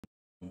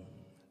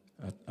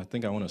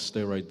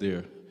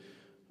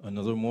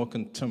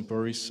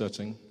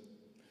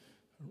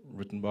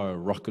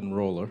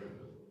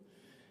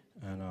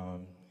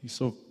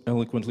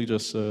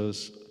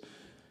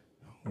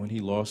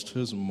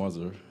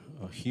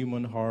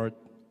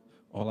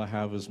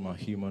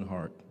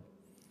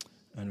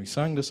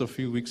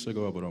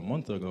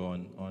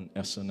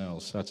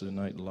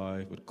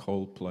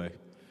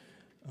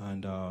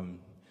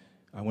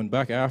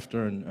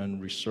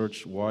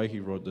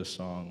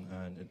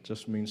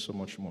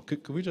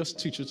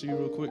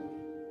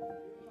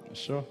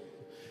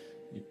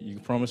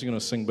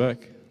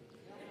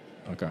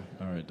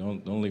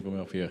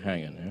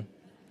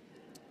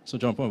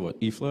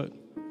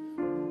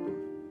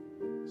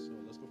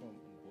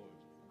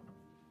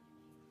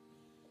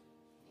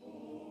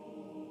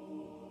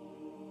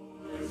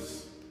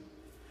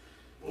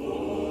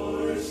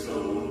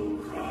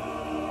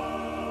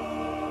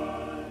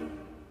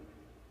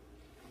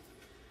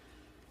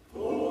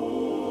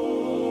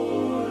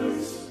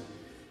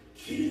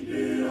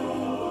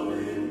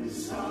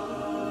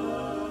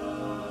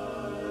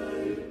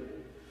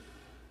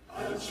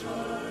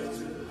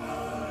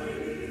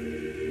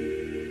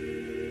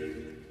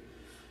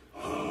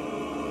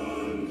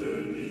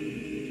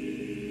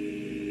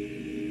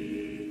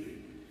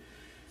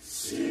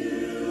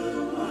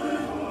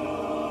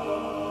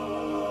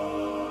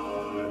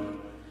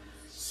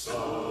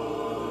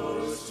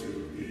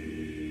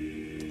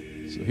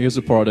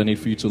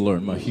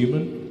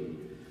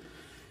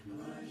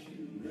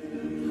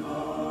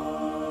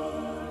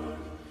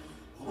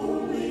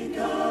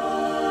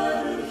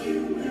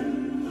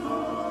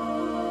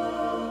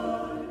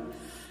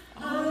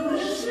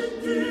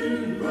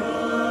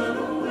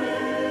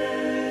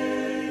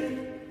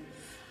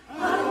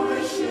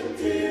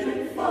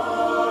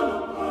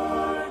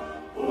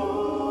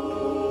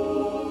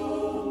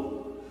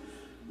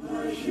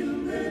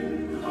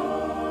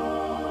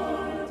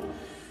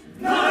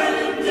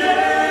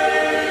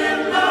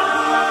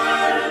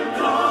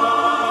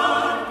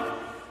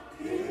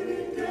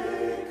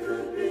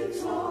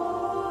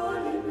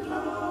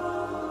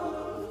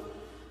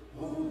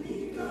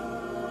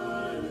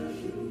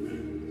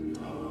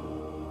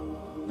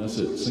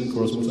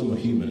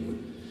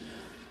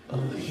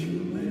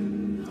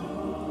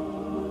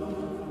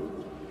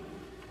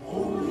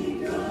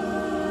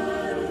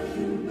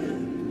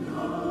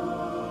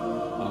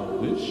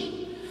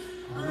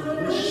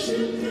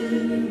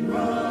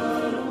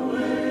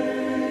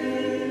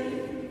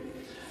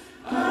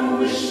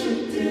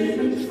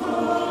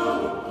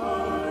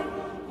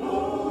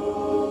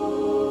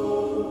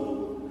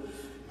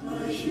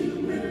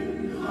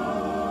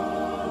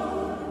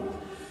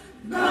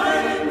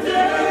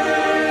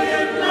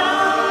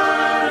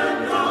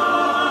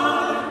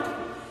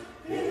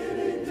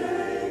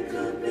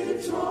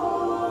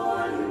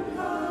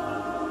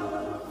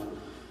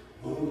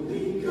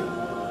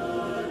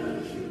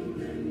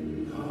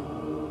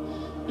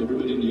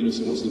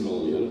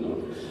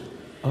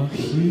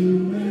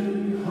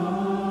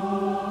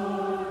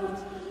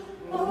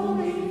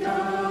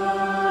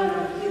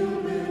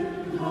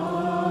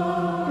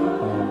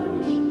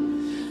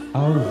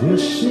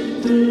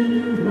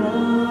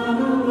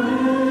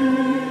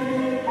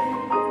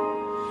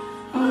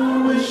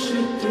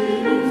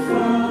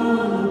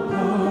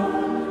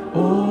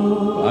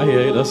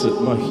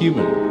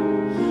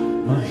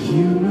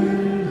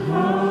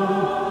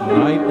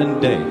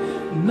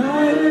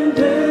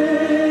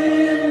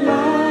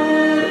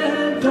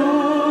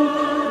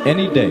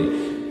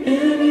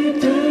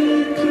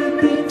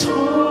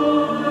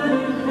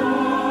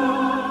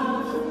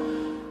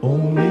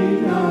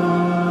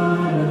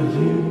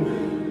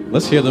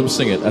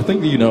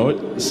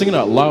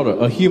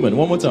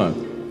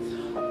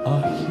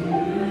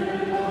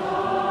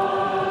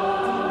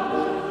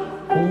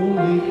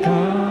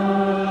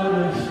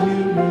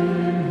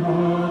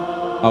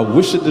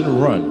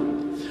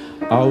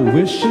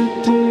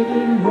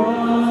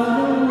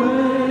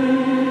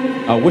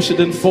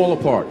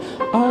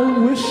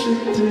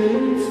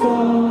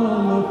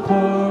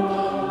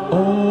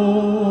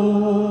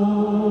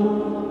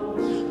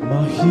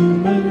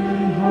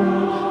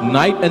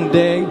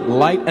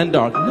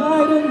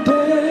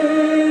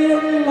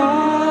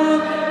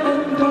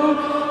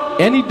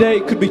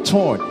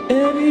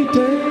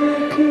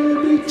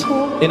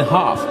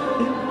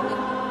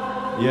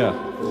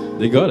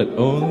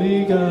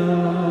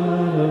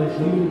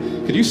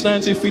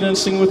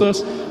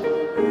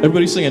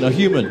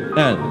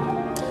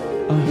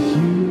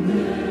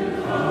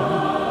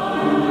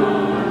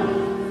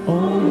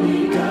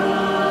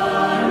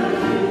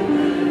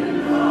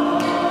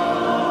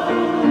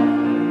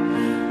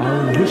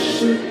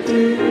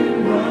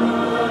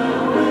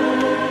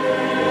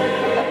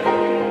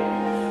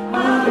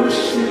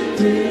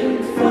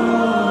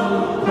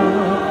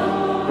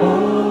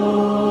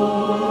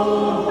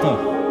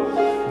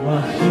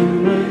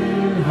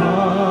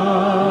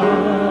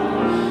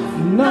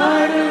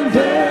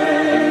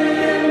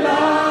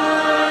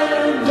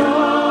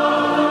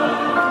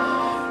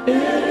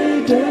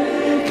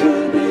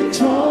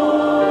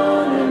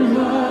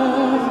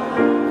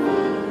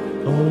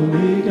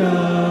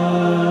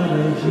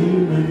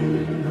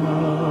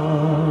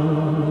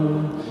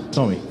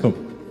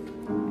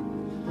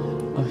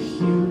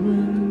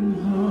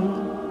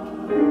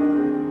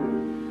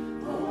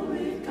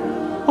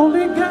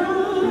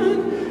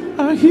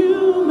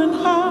human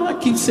heart.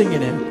 Keep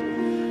singing it.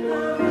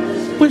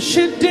 Wish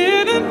it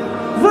didn't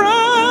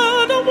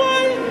run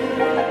away.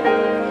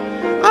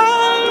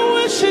 I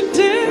wish it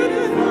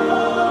didn't.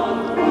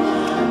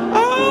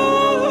 Oh,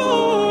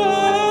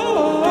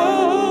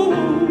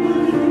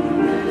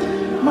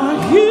 my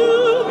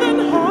human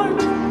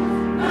heart,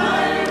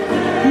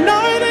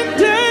 night and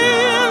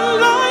day,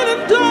 light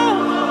and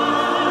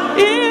dark,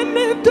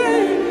 any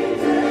day,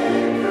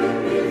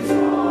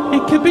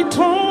 it could be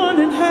torn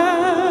in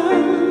half.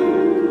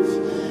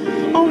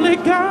 Only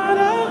God.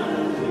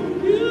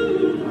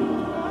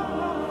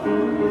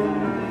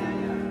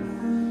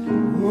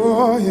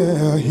 Oh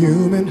yeah,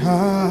 human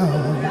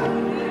heart.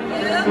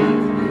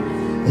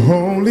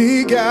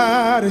 Only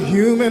got a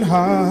human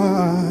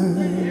heart.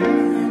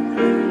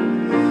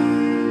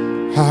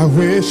 I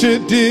wish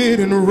it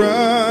didn't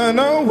run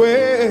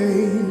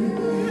away.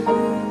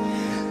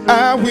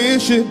 I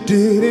wish it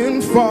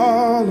didn't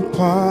fall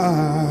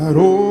apart.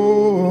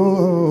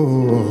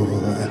 Oh,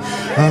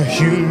 a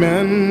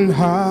human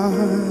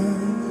heart.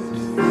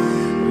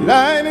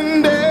 Light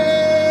and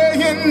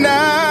day and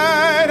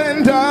night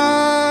and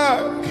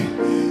dark.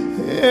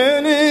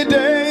 Any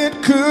day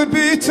it could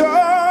be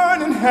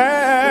torn in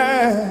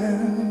half.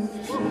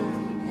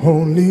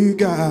 Only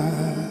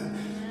God,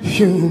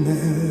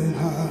 human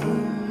heart.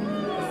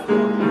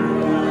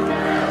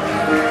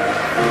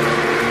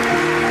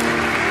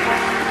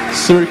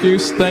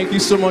 Syracuse, thank you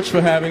so much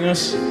for having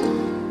us.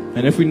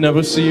 And if we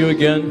never see you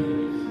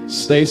again,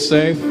 stay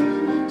safe,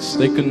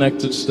 stay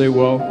connected, stay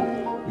well.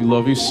 We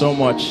love you so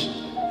much.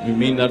 We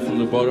mean that from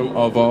the bottom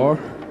of our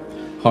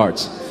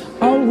hearts.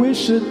 I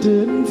wish it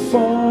didn't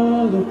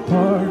fall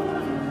apart.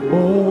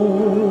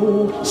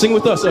 Oh, sing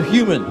with us, a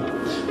human.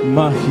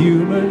 My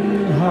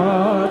human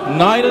heart,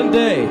 night and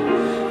day,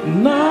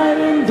 night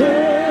and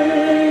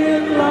day,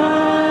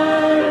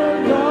 light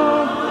and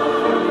dark.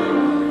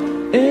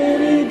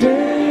 Any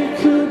day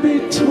could be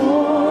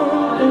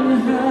torn in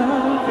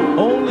half.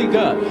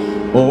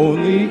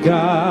 Only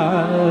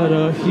God,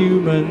 a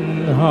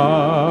human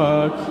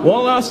heart.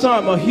 One last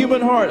time, a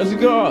human heart as a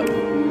God.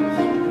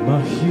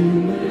 My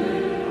human